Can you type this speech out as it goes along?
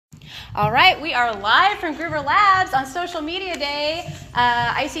All right, we are live from Gruber Labs on Social Media Day,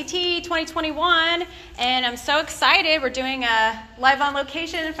 ICT 2021, and I'm so excited. We're doing a live on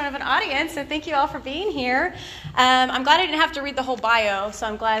location in front of an audience, so thank you all for being here. I'm glad I didn't have to read the whole bio, so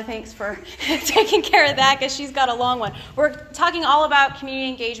I'm glad, thanks for taking care of that, because she's got a long one. We're talking all about community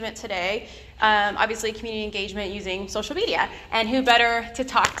engagement today. Obviously, community engagement using social media. And who better to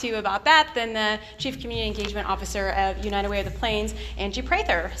talk to about that than the Chief Community Engagement Officer of United Way of the Plains, Angie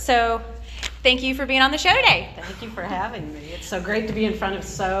Prather. So thank you for being on the show today. Thank you for having me. It's so great to be in front of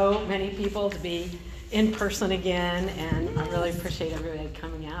so many people, to be in person again, and I really appreciate everybody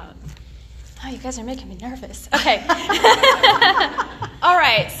coming out. Oh, you guys are making me nervous. Okay. All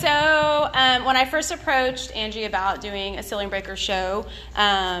right. So when I first approached Angie about doing a Ceiling Breaker show,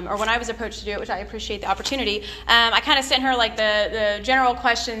 or when I was approached to do it, which I appreciate the opportunity, I kind of sent her like the general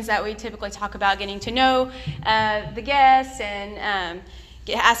questions that we typically talk about, getting to know the guests and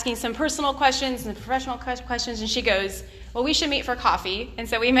asking some personal questions and professional questions. And she goes, well, we should meet for coffee. And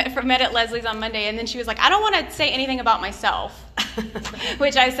so we met at Leslie's on Monday. And then she was like, I don't want to say anything about myself.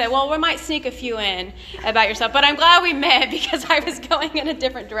 Which I said, well, we might sneak a few in about yourself. But I'm glad we met, because I was going in a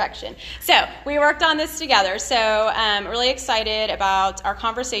different direction. So we worked on this together. So I'm really excited about our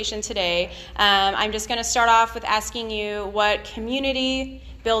conversation today. I'm just going to start off with asking you what community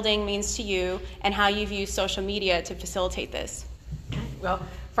building means to you and how you've used social media to facilitate this. Well,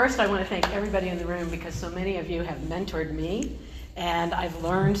 first I want to thank everybody in the room, because so many of you have mentored me, and I've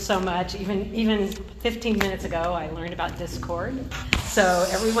learned so much. Even 15 minutes ago, I learned about Discord. So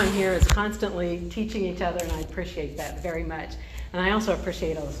everyone here is constantly teaching each other, and I appreciate that very much. And I also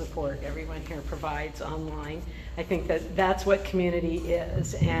appreciate all the support everyone here provides online. I think that that's what community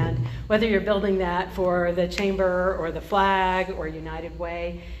is. And whether you're building that for the Chamber or the Flag or United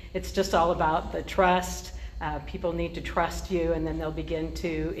Way, it's just all about the trust. People need to trust you, and then they'll begin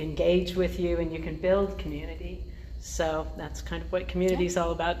to engage with you, and you can build community. So that's kind of what community is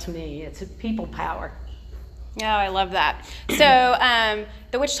all about to me. It's a people power. Yeah, I love that. So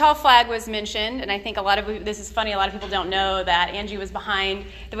the Wichita Flag was mentioned, and I think this is funny, a lot of people don't know that Angie was behind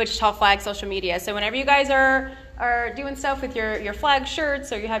the Wichita Flag social media. So whenever you guys are doing stuff with your flag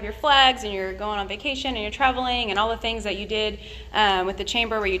shirts, or you have your flags and you're going on vacation and you're traveling and all the things that you did with the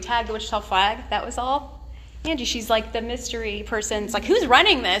Chamber where you tagged the Wichita Flag, that was all Angie. She's like the mystery person. It's like, who's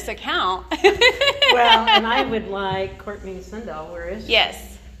running this account? Well, and I would like Courtney Sundell. Where is she?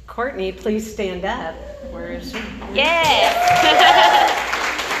 Yes. Courtney, please stand up. Where is she? Yes.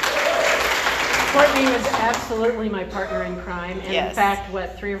 Courtney was absolutely my partner in crime. And yes. In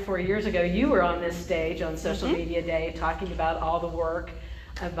fact, 3 or 4 years ago, you were on this stage on Social Media Day talking about all the work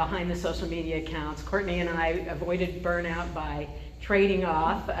behind the social media accounts. Courtney and I avoided burnout by trading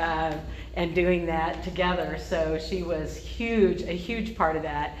off and doing that together. So she was a huge part of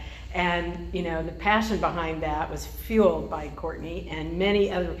that. And, you know, the passion behind that was fueled by Courtney and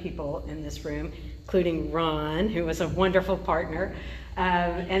many other people in this room, including Ron, who was a wonderful partner.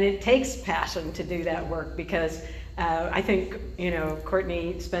 And it takes passion to do that work, because I think, you know,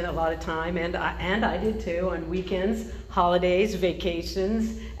 Courtney spent a lot of time, and I did too, on weekends, holidays,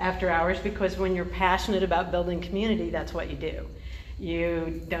 vacations, after hours, because when you're passionate about building community, that's what you do.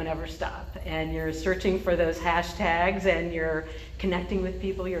 You don't ever stop, and you're searching for those hashtags, and you're connecting with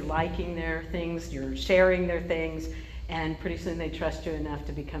people, you're liking their things, you're sharing their things, and pretty soon they trust you enough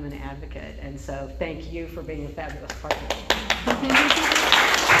to become an advocate. And so thank you for being a fabulous partner.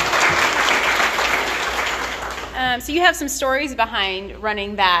 So you have some stories behind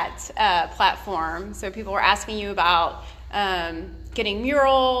running that platform. So people were asking you about getting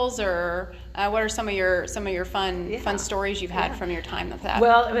murals, or what are some of your fun stories you've had from your time with that?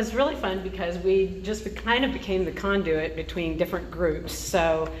 Well, it was really fun, because we just kind of became the conduit between different groups.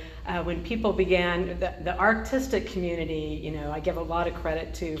 So when people began, the artistic community, you know, I give a lot of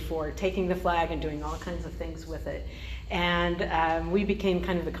credit to for taking the flag and doing all kinds of things with it. And we became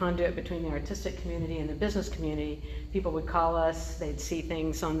kind of the conduit between the artistic community and the business community. People would call us, they'd see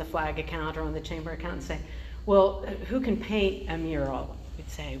things on the flag account or on the Chamber account and say, well, who can paint a mural? We'd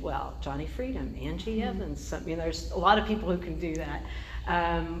say, well, Johnny Freedom, Angie Evans. You know, there's a lot of people who can do that.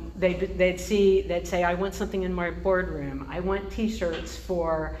 They'd say, I want something in my boardroom. I want T-shirts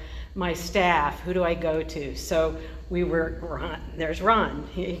for my staff. Who do I go to? So there's Ron.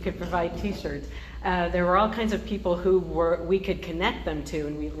 He could provide T-shirts. There were all kinds of people who we could connect them to,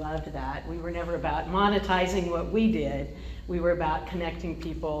 and we loved that. We were never about monetizing what we did. We were about connecting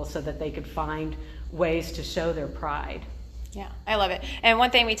people so that they could find ways to show their pride. Yeah, I love it. And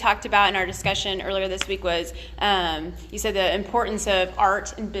one thing we talked about in our discussion earlier this week was you said the importance of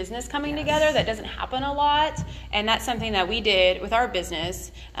art and business coming together. That doesn't happen a lot, and that's something that we did with our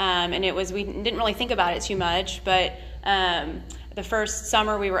business. And we didn't really think about it too much, but the first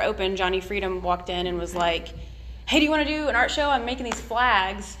summer we were open, Johnny Freedom walked in and was like, "Hey, do you want to do an art show? I'm making these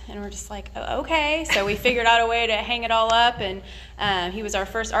flags." And we're just like, "Oh, okay." So we figured out a way to hang it all up, and he was our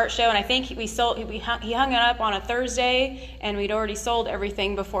first art show. And I think he hung it up on a Thursday, and we'd already sold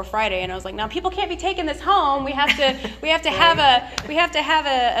everything before Friday. And I was like, "Now people can't be taking this home. We have to have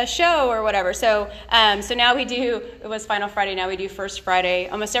a show or whatever." So now we do. It was Final Friday. Now we do First Friday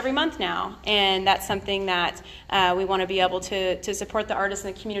almost every month now, and that's something that we want to be able to support the artists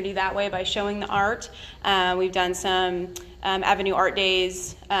in the community that way by showing the art. We've done some Avenue Art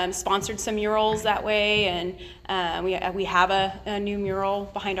Days, sponsored some murals that way, and we have a new mural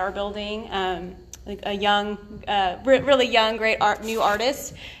behind our building, a young, really young, great new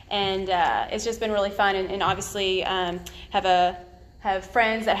artist, and it's just been really fun, and obviously have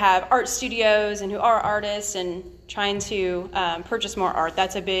friends that have art studios and who are artists, and trying to purchase more art.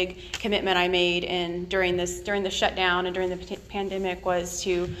 That's a big commitment I made during the shutdown and during the pandemic, was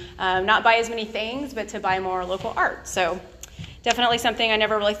to not buy as many things, but to buy more local art. So definitely something I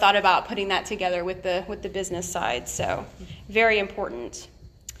never really thought about, putting that together with the business side. So very important.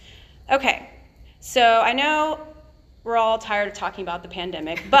 Okay, so I know we're all tired of talking about the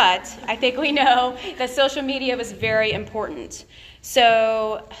pandemic, but I think we know that social media was very important.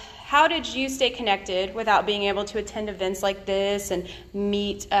 So how did you stay connected without being able to attend events like this and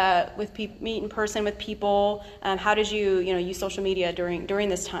meet in person with people? How did you use social media during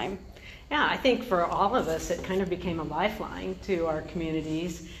this time? Yeah, I think for all of us, it kind of became a lifeline to our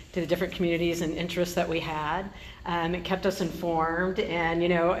communities, to the different communities and interests that we had. It kept us informed,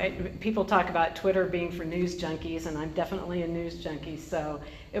 and people talk about Twitter being for news junkies, and I'm definitely a news junkie, so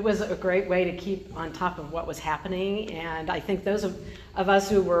it was a great way to keep on top of what was happening. And I think those of us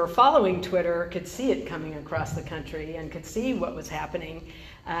who were following Twitter could see it coming across the country and could see what was happening.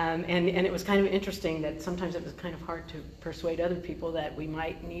 And it was kind of interesting that sometimes it was kind of hard to persuade other people that we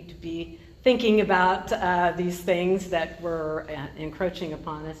might need to be thinking about these things that were encroaching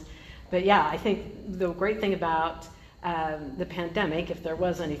upon us. But yeah, I think the great thing about the pandemic, if there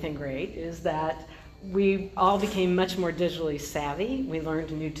was anything great, is that we all became much more digitally savvy. We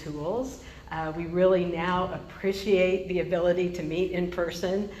learned new tools. We really now appreciate the ability to meet in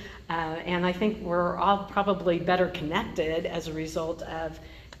person. And I think we're all probably better connected as a result of,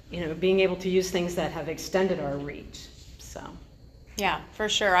 being able to use things that have extended our reach. So. Yeah, for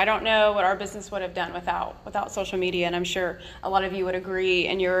sure. I don't know what our business would have done without social media, and I'm sure a lot of you would agree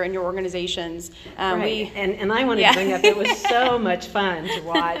in your organizations. Right. And I wanted to bring up, it was so much fun to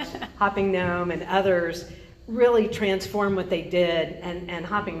watch Hopping Gnome and others really transform what they did, and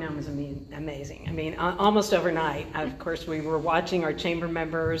Hopping Gnome is amazing. I mean, almost overnight, of course, we were watching our chamber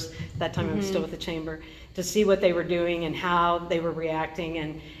members, at that time I was still with the chamber, to see what they were doing and how they were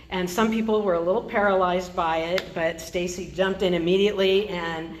reacting, and some people were a little paralyzed by it, but Stacy jumped in immediately,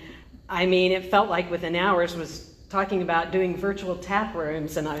 and I mean, it felt like within hours was talking about doing virtual tap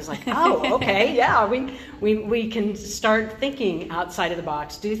rooms, and I was like, oh, okay, yeah, we can start thinking outside of the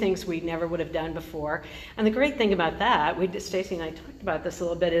box, do things we never would have done before. And the great thing about that, Stacy and I talked about this a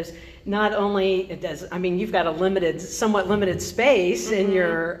little bit, is not only you've got a somewhat limited space in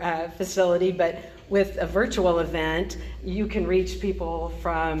your facility, but with a virtual event, you can reach people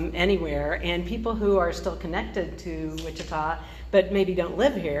from anywhere, and people who are still connected to Wichita but maybe don't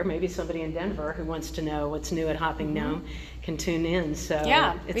live here, maybe somebody in Denver who wants to know what's new at Hopping Gnome can tune in. So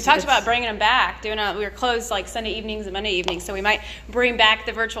yeah, we talked about bringing them back. We were closed like Sunday evenings and Monday evenings, so we might bring back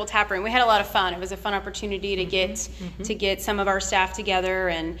the virtual tap room. We had a lot of fun. It was a fun opportunity to get some of our staff together,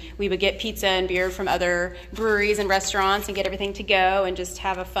 and we would get pizza and beer from other breweries and restaurants and get everything to go and just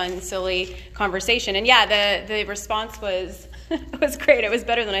have a fun, silly conversation. And yeah, the response was was great. It was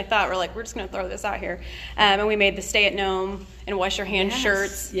better than I thought. We're like, we're just going to throw this out here. And we made the Stay at Gnome and Wash Your Hands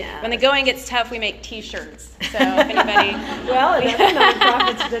shirts. Yes. When the going gets tough, we make T-shirts. So if anybody... Well, and other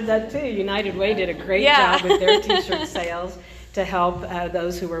nonprofits did that too. United Way did a great job with their T-shirt sales to help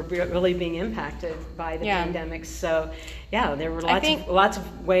those who were really being impacted by the pandemic. So, yeah, there were lots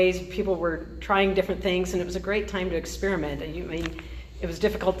of ways people were trying different things, and it was a great time to experiment. It was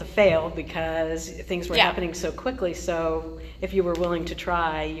difficult to fail because things were happening so quickly. So if you were willing to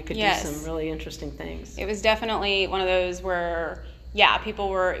try, you could do some really interesting things. It was definitely one of those where yeah, people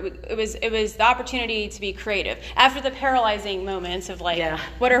were, it was the opportunity to be creative. After the paralyzing moments of like,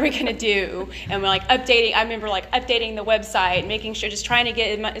 what are we going to do? And we're like updating, I remember like updating the website, making sure, just trying to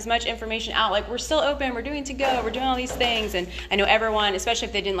get as much information out. Like, we're still open, we're doing to-go, we're doing all these things. And I know everyone, especially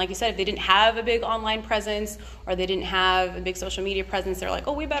if they didn't, like you said, if they didn't have a big online presence or they didn't have a big social media presence, they're like,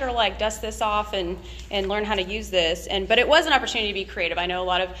 oh, we better like dust this off and learn how to use this. But it was an opportunity to be creative. I know a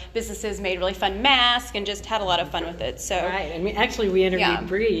lot of businesses made really fun masks and just had a lot of fun with it. So right, and we interviewed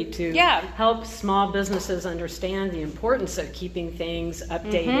Bree to help small businesses understand the importance of keeping things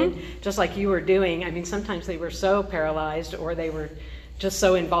updated, just like you were doing. I mean, sometimes they were so paralyzed or they were just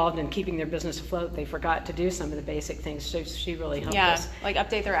so involved in keeping their business afloat, they forgot to do some of the basic things. So she really helped us. Like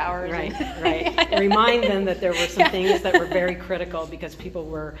update their hours. Right, right. Remind them that there were some things that were very critical because people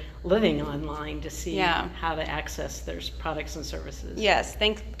were living online to see how to access their products and services. Yes,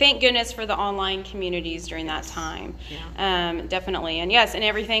 thank goodness for the online communities during that time. Definitely. And yes, and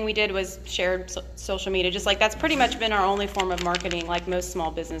everything we did was shared social media. Just like that's pretty much been our only form of marketing, like most small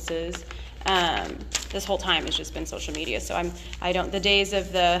businesses. This whole time has just been social media. So the days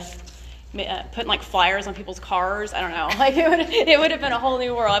of the putting like flyers on people's cars, I don't know, like it would have been a whole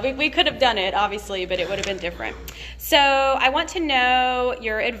new world. We could have done it, obviously, but it would have been different. So I want to know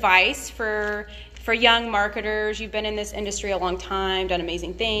your advice for young marketers. You've been in this industry a long time, done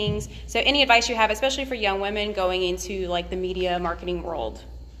amazing things. So any advice you have, especially for young women going into like the media marketing world?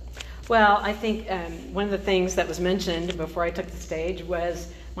 Well, I think one of the things that was mentioned before I took the stage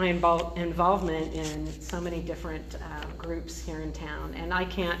was my involvement in so many different groups here in town. And I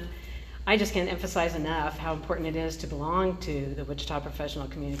just can't emphasize enough how important it is to belong to the Wichita Professional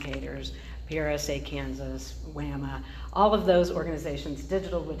Communicators, PRSA Kansas, WAMA, all of those organizations,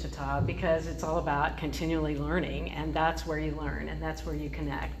 Digital Wichita, because it's all about continually learning, and that's where you learn, and that's where you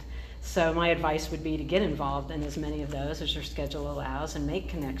connect. So my advice would be to get involved in as many of those as your schedule allows and make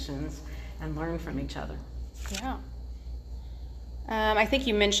connections and learn from each other. Yeah. I think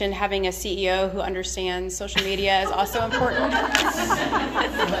you mentioned having a CEO who understands social media is also important.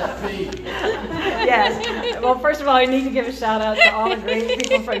 Yes. Well, first of all, I need to give a shout out to all the great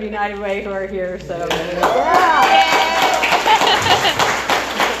people from United Way who are here. So,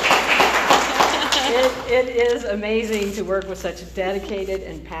 It is amazing to work with such dedicated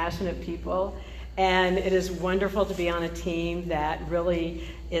and passionate people. And it is wonderful to be on a team that really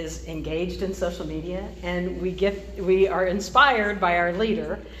is engaged in social media. And we are inspired by our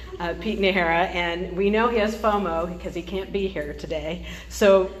leader, Pete Nahara, and we know he has FOMO because he can't be here today.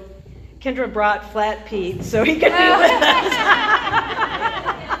 So Kendra brought Flat Pete so he could be with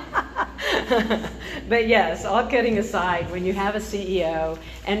us. But yes, all kidding aside, when you have a CEO,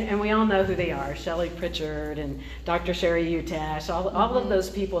 and we all know who they are, Shelley Pritchard and Dr. Sherry Utash, all of those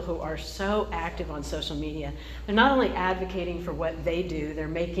people who are so active on social media, they're not only advocating for what they do, they're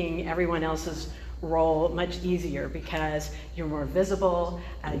making everyone else's role much easier because you're more visible,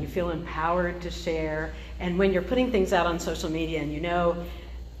 you feel empowered to share, and when you're putting things out on social media and you know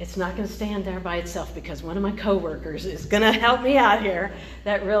it's not going to stand there by itself because one of my coworkers is going to help me out here.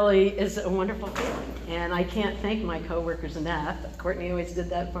 That really is a wonderful feeling. And I can't thank my coworkers enough. Courtney always did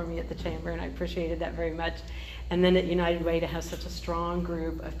that for me at the chamber, and I appreciated that very much. And then at United Way to have such a strong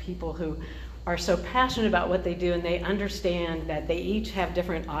group of people who are so passionate about what they do, and they understand that they each have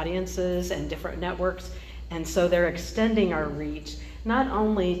different audiences and different networks, and so they're extending our reach, not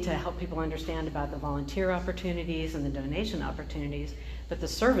only to help people understand about the volunteer opportunities and the donation opportunities, but the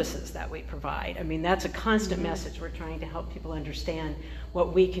services that we provide. I mean, that's a constant message. We're trying to help people understand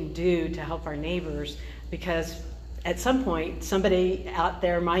what we can do to help our neighbors, because at some point, somebody out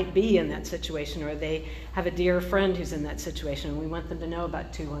there might be in that situation, or they have a dear friend who's in that situation. We want them to know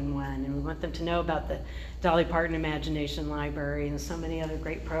about 211, and we want them to know about the Dolly Parton Imagination Library and so many other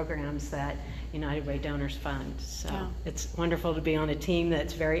great programs that United Way donors fund. So it's wonderful to be on a team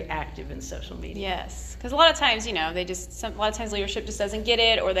that's very active in social media. Yes, because a lot of times, a lot of times leadership just doesn't get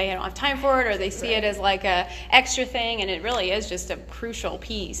it, or they don't have time for it, or they see it as like a extra thing, and it really is just a crucial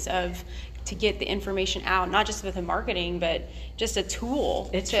piece to get the information out, not just with the marketing, but just a tool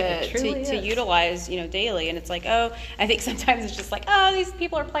to utilize, daily. And it's like, I think sometimes it's just like, these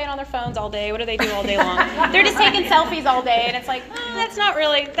people are playing on their phones all day. What do they do all day long? They're just taking selfies all day, and it's like, that's not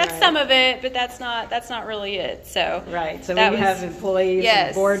really, that's some of it, but that's not really it. So right. So we have employees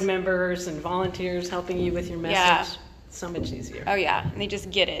and board members and volunteers helping you with your message. Yeah. So much easier. Oh yeah, and they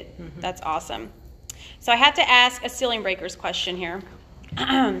just get it. Mm-hmm. That's awesome. So I have to ask a Ceiling Breakers question here.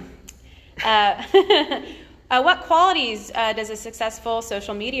 What qualities does a successful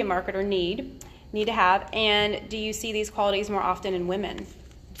social media marketer need to have, and do you see these qualities more often in women?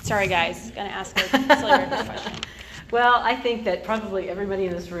 Sorry, guys, gonna ask a Ceiling Breakers question. Well, I think that probably everybody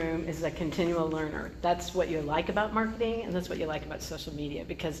in this room is a continual learner. That's what you like about marketing, and that's what you like about social media,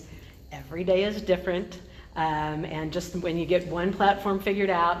 because every day is different. And just when you get one platform figured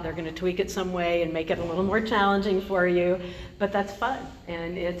out, they're going to tweak it some way and make it a little more challenging for you. But that's fun,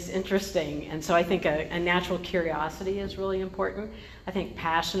 and it's interesting. And so I think a natural curiosity is really important. I think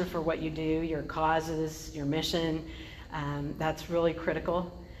passion for what you do, your causes, your mission, that's really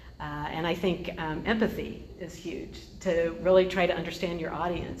critical. And I think empathy is huge, to really try to understand your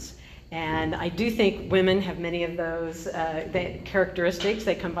audience. And I do think women have many of those characteristics.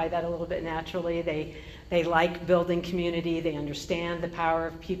 They come by that a little bit naturally. They like building community. They understand the power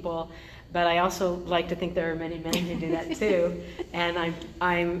of people. But I also like to think there are many men who do that too. And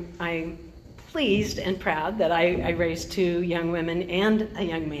I'm pleased and proud that I raised 2 young women and a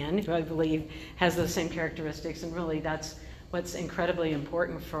young man who I believe has those same characteristics. And really, that's what's incredibly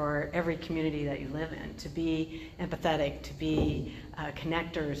important for every community that you live in, to be empathetic, to be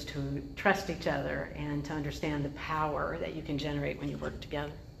connectors, to trust each other, and to understand the power that you can generate when you work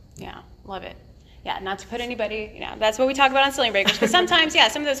together. Yeah, love it. Yeah, not to put anybody, that's what we talk about on Ceiling Breakers. But sometimes,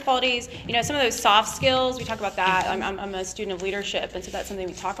 some of those qualities, some of those soft skills, we talk about that. I'm a student of leadership, and so that's something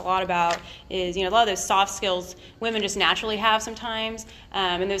we talk a lot about is, a lot of those soft skills women just naturally have sometimes,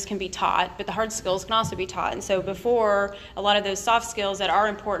 and those can be taught, but the hard skills can also be taught. And so before, a lot of those soft skills that are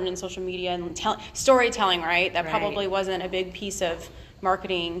important in social media and storytelling, right, that probably wasn't a big piece of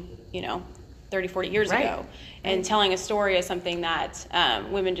marketing, 30, 40 years ago. And telling a story is something that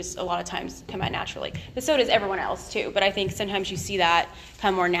women just a lot of times come at naturally. But so does everyone else too. But I think sometimes you see that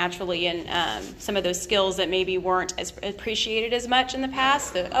come more naturally in some of those skills that maybe weren't as appreciated as much in the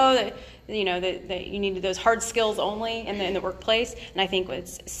past. That you needed those hard skills only in the workplace. And I think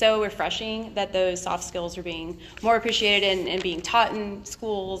it's so refreshing that those soft skills are being more appreciated and being taught in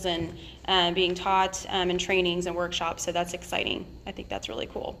schools and being taught in trainings and workshops. So that's exciting. I think that's really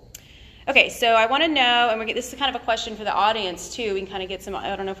cool. Okay, so I want to know, and this is kind of a question for the audience too. We can kind of get some,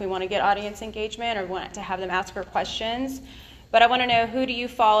 I don't know if we want to get audience engagement or want to have them ask her questions, but I want to know, who do you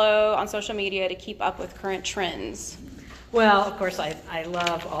follow on social media to keep up with current trends? Well, of course, I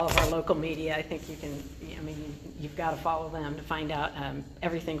love all of our local media. I think you've got to follow them to find out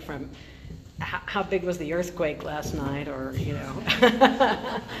everything from how big was the earthquake last night, or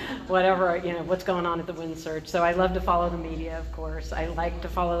whatever, what's going on at the wind surge. So I love to follow the media, of course. I like to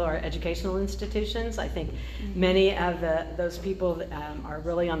follow our educational institutions. I think many of those people are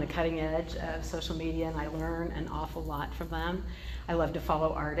really on the cutting edge of social media, and I learn an awful lot from them. I love to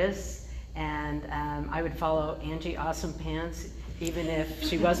follow artists, and I would follow Angie Awesome Pants, even if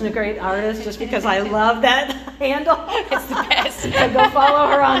she wasn't a great artist, just because I love that handle. It's the best. So go follow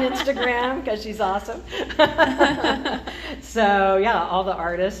her on Instagram, because she's awesome. So yeah, all the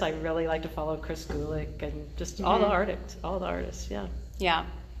artists. I really like to follow Chris Gulick and just all the artists, yeah. Yeah,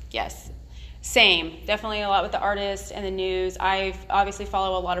 yes. Same. Definitely a lot with the artists and the news. I obviously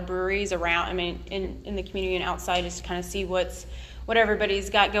follow a lot of breweries around, in the community and outside, just to kind of see what everybody's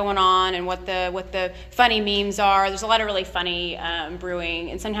got going on and what the funny memes are. There's a lot of really funny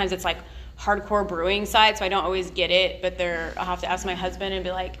brewing, and sometimes it's like hardcore brewing sites, so I don't always get it, but I'll have to ask my husband and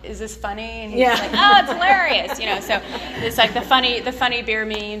be like, is this funny? And he's like, oh, it's hilarious, so it's like the funny beer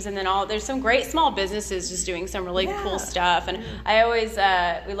memes, and then there's some great small businesses just doing some really cool stuff. And I always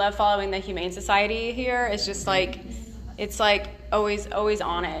we love following the Humane Society here. It's just like, it's like always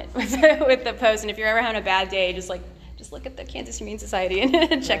on it with the post. And if you're ever having a bad day, just look at the Kansas Humane Society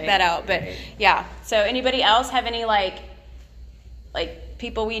and check that out. But yeah, so anybody else have any like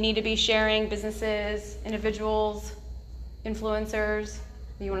people we need to be sharing, businesses, individuals, influencers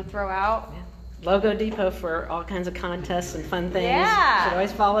that you want to throw out? Yeah. Logo Depot for all kinds of contests and fun things. Yeah. You should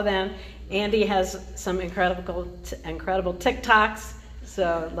always follow them. Andy has some incredible TikToks,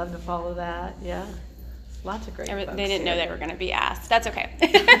 so I'd love to follow that. Yeah. Lots of great folks. They didn't know they were going to be asked. That's okay.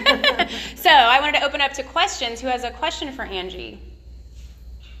 So I wanted to open up to questions. Who has a question for Angie?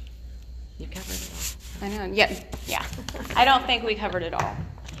 You covered it all. I know. Yeah. I don't think we covered it all.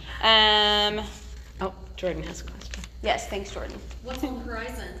 Jordan has a question. Yes, thanks, Jordan. What's on the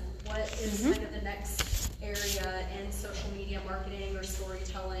horizon? What is kind of the next area in social media marketing or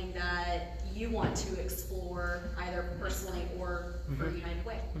storytelling that you want to explore, either personally or for United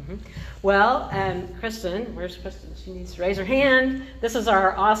Way? Well, Kristen, where's Kristen? She needs to raise her hand. This is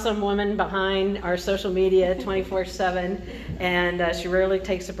our awesome woman behind our social media 24/7, and she rarely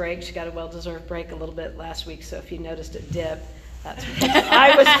takes a break. She got a well-deserved break a little bit last week, so if you noticed a dip, That's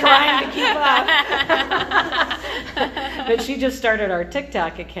I was trying to keep up. But she just started our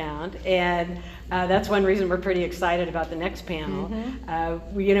TikTok account, and that's one reason we're pretty excited about the next panel.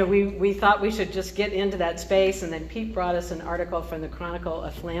 We thought we should just get into that space, and then Pete brought us an article from the Chronicle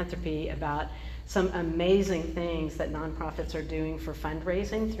of Philanthropy about some amazing things that nonprofits are doing for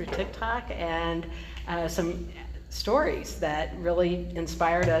fundraising through TikTok, and some stories that really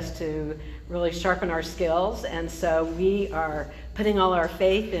inspired us to really sharpen our skills. And so we are putting all our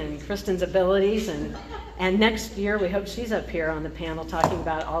faith in Kristen's abilities, and next year we hope she's up here on the panel talking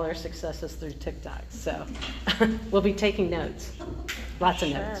about all our successes through TikTok. So we'll be taking notes, lots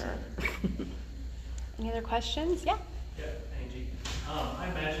of notes. Any other questions? Yeah. Yeah, Angie. I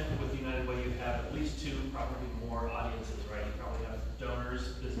imagine with United Way you have at least two, probably more audiences, right? You probably have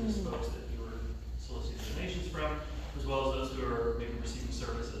donors, business folks that you were soliciting donations from, as well as those who are maybe receiving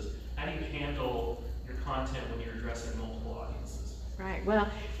services. How do you handle your content when you're addressing multiple audiences? Right. Well,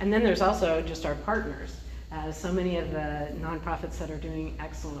 and then there's also just our partners. So many of the nonprofits that are doing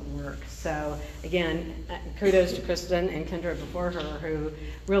excellent work. So again, kudos to Kristen and Kendra before her, who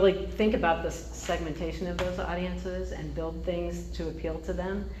really think about the segmentation of those audiences and build things to appeal to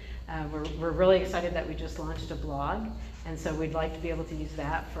them. We're really excited that we just launched a blog, and so we'd like to be able to use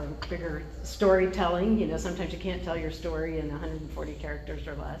that for bigger storytelling. You know, sometimes you can't tell your story in 140 characters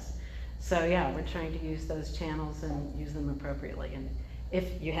or less. So yeah, we're trying to use those channels and use them appropriately. And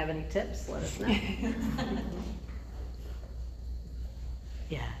if you have any tips, let us know.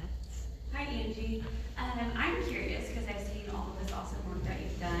 Yeah. Hi, Angie. I'm curious because I've seen all of this awesome work that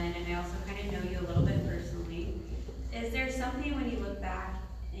you've done, and I also kind of know you a little bit personally. Is there something when you look back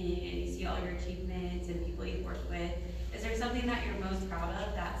and you see all your achievements and people you've worked with, is there something that you're most proud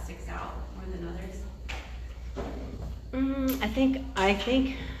of that sticks out more than others? I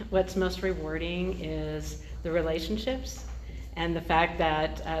think what's most rewarding is the relationships. And the fact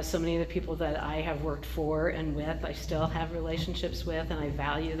that so many of the people that I have worked for and with, I still have relationships with, and I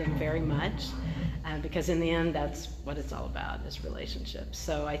value them very much, because in the end, that's what it's all about, is relationships.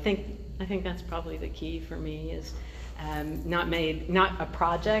 So I think that's probably the key for me, is not a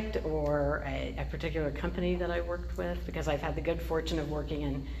project or a particular company that I worked with, because I've had the good fortune of working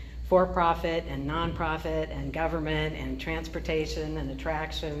in for-profit and nonprofit and government and transportation and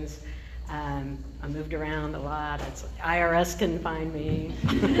attractions. I moved around a lot. IRS can find me.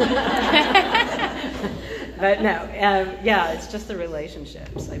 But no, yeah, it's just the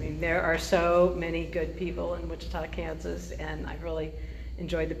relationships. I mean, there are so many good people in Wichita, Kansas, and I've really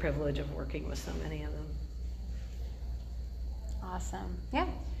enjoyed the privilege of working with so many of them. Awesome. Yeah.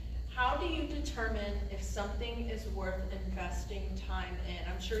 How do you determine if something is worth investing time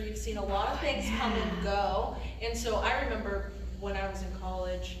in? I'm sure you've seen a lot of things come and go, and so I remember when I was in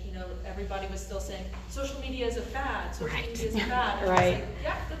college, you know, everybody was still saying social media is a fad. Social media is a fad. And I was like,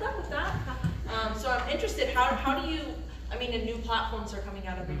 yeah, good luck with that. So I'm interested. How do you? I mean, and new platforms are coming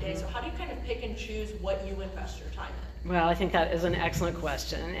out every day. So how do you kind of pick and choose what you invest your time in? Well, I think that is an excellent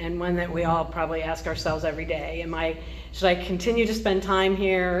question, and one that we all probably ask ourselves every day. Should I continue to spend time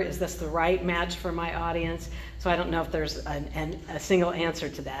here? Is this the right match for my audience? So I don't know if there's a single answer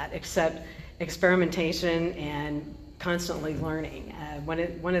to that, except experimentation and constantly learning. One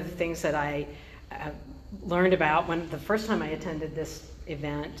of the things that I learned about the first time I attended this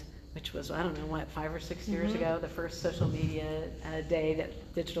event, which was, I don't know, 5 or 6 years ago, the first social media day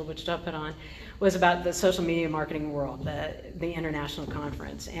that Digital Wichita put on, was about the social media marketing world, the international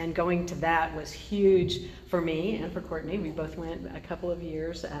conference. And going to that was huge for me and for Courtney. We both went a couple of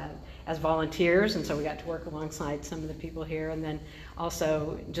years as volunteers, and so we got to work alongside some of the people here, and then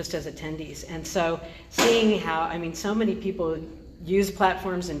also just as attendees. And so seeing how, I mean, so many people use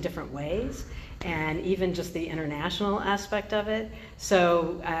platforms in different ways, and even just the international aspect of it.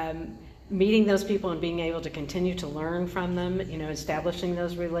 So meeting those people and being able to continue to learn from them, you know, establishing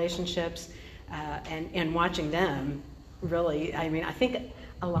those relationships, and watching them, really, I mean, I think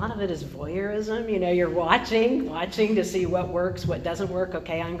a lot of it is voyeurism. You know, you're watching to see what works, what doesn't work.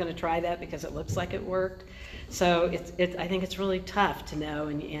 Okay, I'm going to try that because it looks like it worked. So I think it's really tough to know,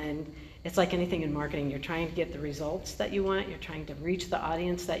 and it's like anything in marketing. You're trying to get the results that you want. You're trying to reach the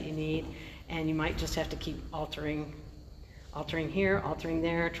audience that you need, and you might just have to keep altering here, altering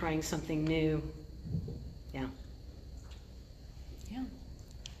there, trying something new. Yeah. Yeah.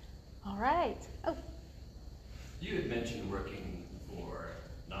 All right. Oh. You had mentioned working for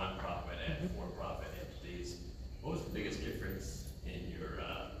nonprofit and for-profit entities. What was the biggest difference in your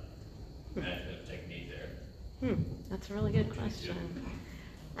management technique there? That's a really good question.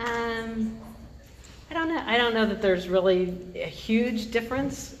 I don't know that there's really a huge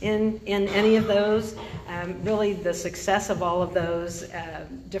difference in any of those. Really, the success of all of those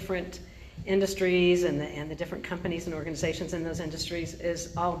different industries and the different companies and organizations in those industries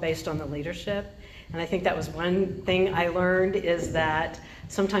is all based on the leadership. And I think that was one thing I learned, is that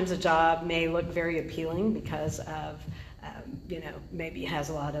sometimes a job may look very appealing because of maybe it has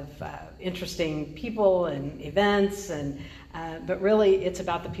a lot of interesting people and events, but really it's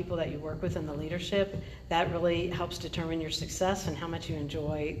about the people that you work with and the leadership. That really helps determine your success and how much you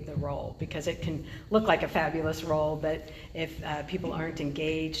enjoy the role, because it can look like a fabulous role, but if people aren't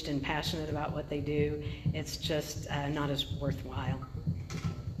engaged and passionate about what they do, it's just not as worthwhile.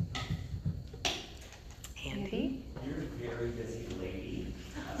 Andy? You're a very busy lady.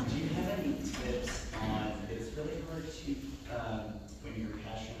 Do you have any tips on, it's really hard to, when you're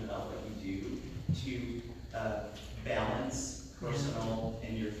passionate about what you do, to balance personal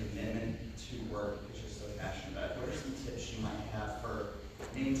and your commitment to work because you're so passionate about it? What are some tips you might have for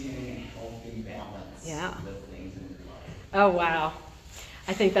maintaining a healthy balance with things in your life? Oh, wow.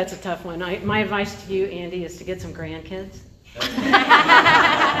 I think that's a tough one. My advice to you, Andy, is to get some grandkids. He's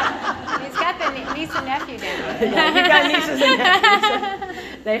got the niece and nephew down. Yeah, you got nieces and nephews.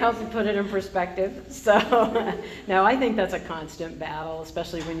 They help you put it in perspective. So, no, I think that's a constant battle,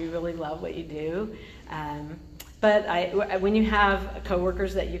 especially when you really love what you do. But when you have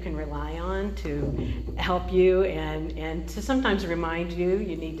coworkers that you can rely on to help you and to sometimes remind you,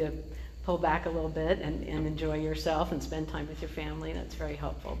 you need to pull back a little bit and enjoy yourself and spend time with your family. That's very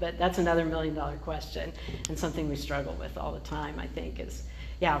helpful. But that's another $1 million question, and something we struggle with all the time, I think, is,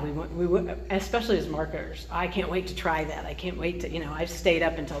 we especially as marketers, I can't wait to try that. I can't wait to, I've stayed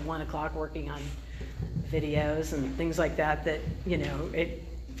up until 1 o'clock working on videos and things like that,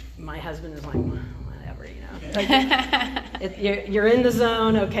 my husband is like, whatever, you're in the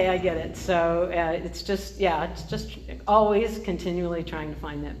zone, okay, I get it. So it's just always continually trying to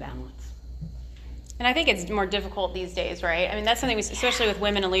find that balance. And I think it's more difficult these days, right? I mean, that's something, especially with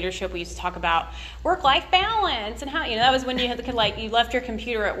women in leadership, we used to talk about work-life balance and how, that was when you had you left your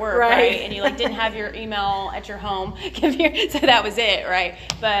computer at work, right? And you didn't have your email at your home computer, so that was it, right?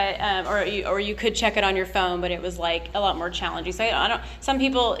 But or you could check it on your phone, but it was a lot more challenging. So some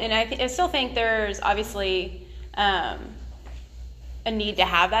people, and I still think there's obviously a need to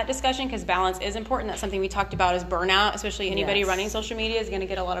have that discussion, because balance is important. That's something we talked about, is burnout, especially anybody running social media is going to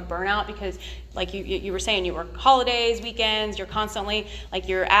get a lot of burnout, because like you were saying, you work holidays, weekends, you're constantly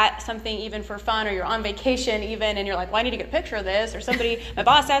you're at something even for fun, or you're on vacation even, and you're like, well, I need to get a picture of this, or my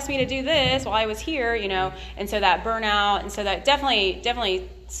boss asked me to do this while I was here, and so that burnout, and so that definitely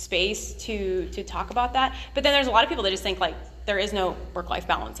space to talk about that. But then there's a lot of people that just think there is no work-life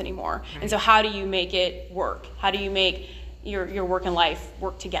balance anymore. And so how do you make it work? How do you make your work and life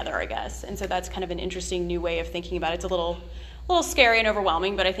work together, I guess? And so that's kind of an interesting new way of thinking about it. It's a little scary and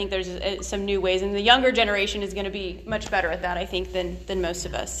overwhelming, but I think there's some new ways, and the younger generation is going to be much better at that, I think, than most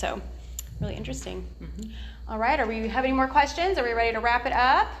of us. So really interesting. Mm-hmm. All right, are we have any more questions? Are we ready to wrap it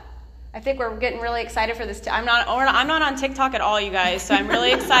up? I think we're getting really excited for this. I'm not on TikTok at all, you guys, so I'm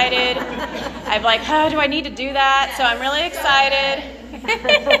really excited. I'm like, do I need to do that? So I'm really excited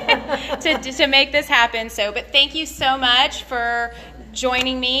to make this happen. But thank you so much for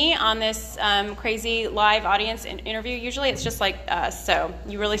joining me on this crazy live audience interview. Usually it's just like us, so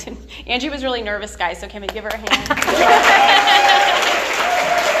Angie was really nervous, guys, so can we give her a hand?